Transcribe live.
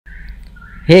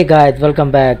Hey guys,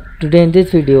 welcome back. Today in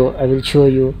this video I will show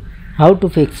you how to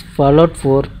fix Fallout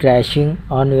 4 crashing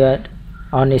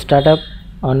on startup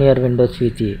on your Windows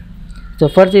PC. So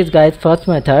first is guys, first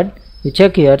method you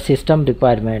check your system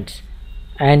requirements,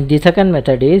 and the second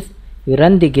method is you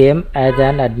run the game as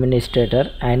an administrator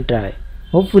and try.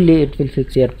 Hopefully it will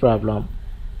fix your problem.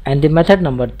 And the method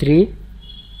number 3,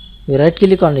 you right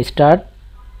click on start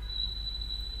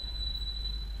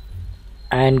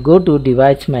and go to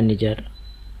device manager.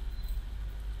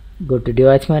 Go to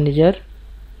device manager,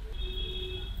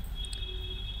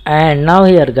 and now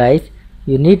here guys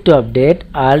you need to update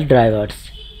all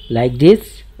drivers like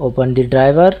this. Open the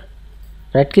driver,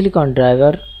 right click on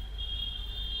driver,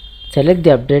 select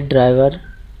the update driver,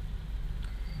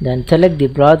 then select the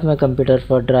browse my computer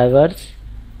for drivers.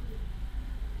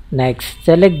 Next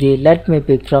select the let me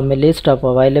pick from a list of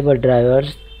available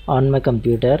drivers on my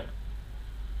computer,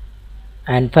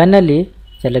 and finally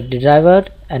select the driver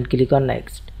and click on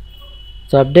next.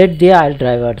 So update the all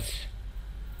drivers.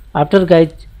 After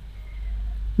guys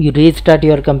you restart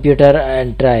your computer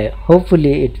and try.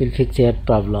 Hopefully it will fix your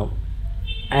problem.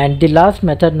 And the last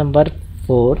method number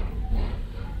 4,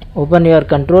 open your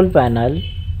control panel,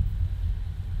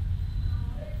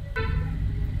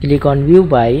 click on view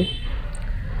by,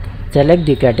 select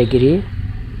the category,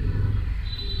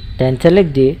 then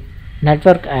select the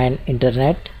network and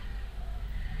internet.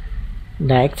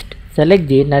 Next select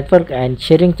the network and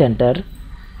sharing center.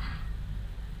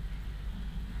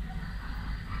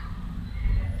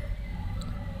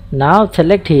 Now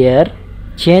select here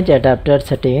change adapter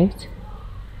settings,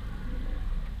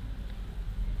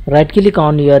 right click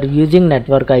on your using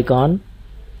network icon,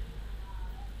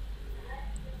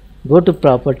 go to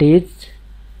properties,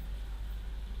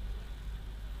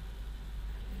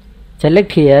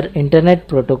 select here internet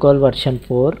protocol version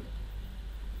 4,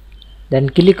 then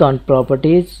click on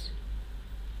properties,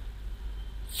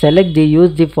 select the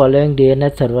use the following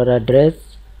DNS server address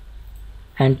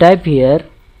and type here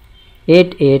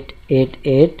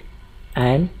 8888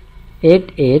 and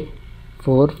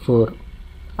 8844.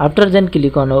 After then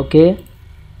click on OK,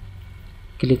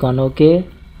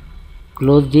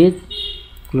 close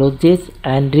this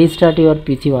and restart your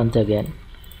PC once again.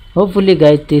 Hopefully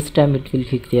guys this time it will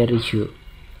fix your issue.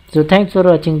 So thanks for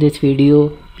watching this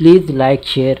video. Please like,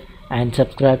 share and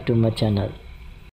subscribe to my channel.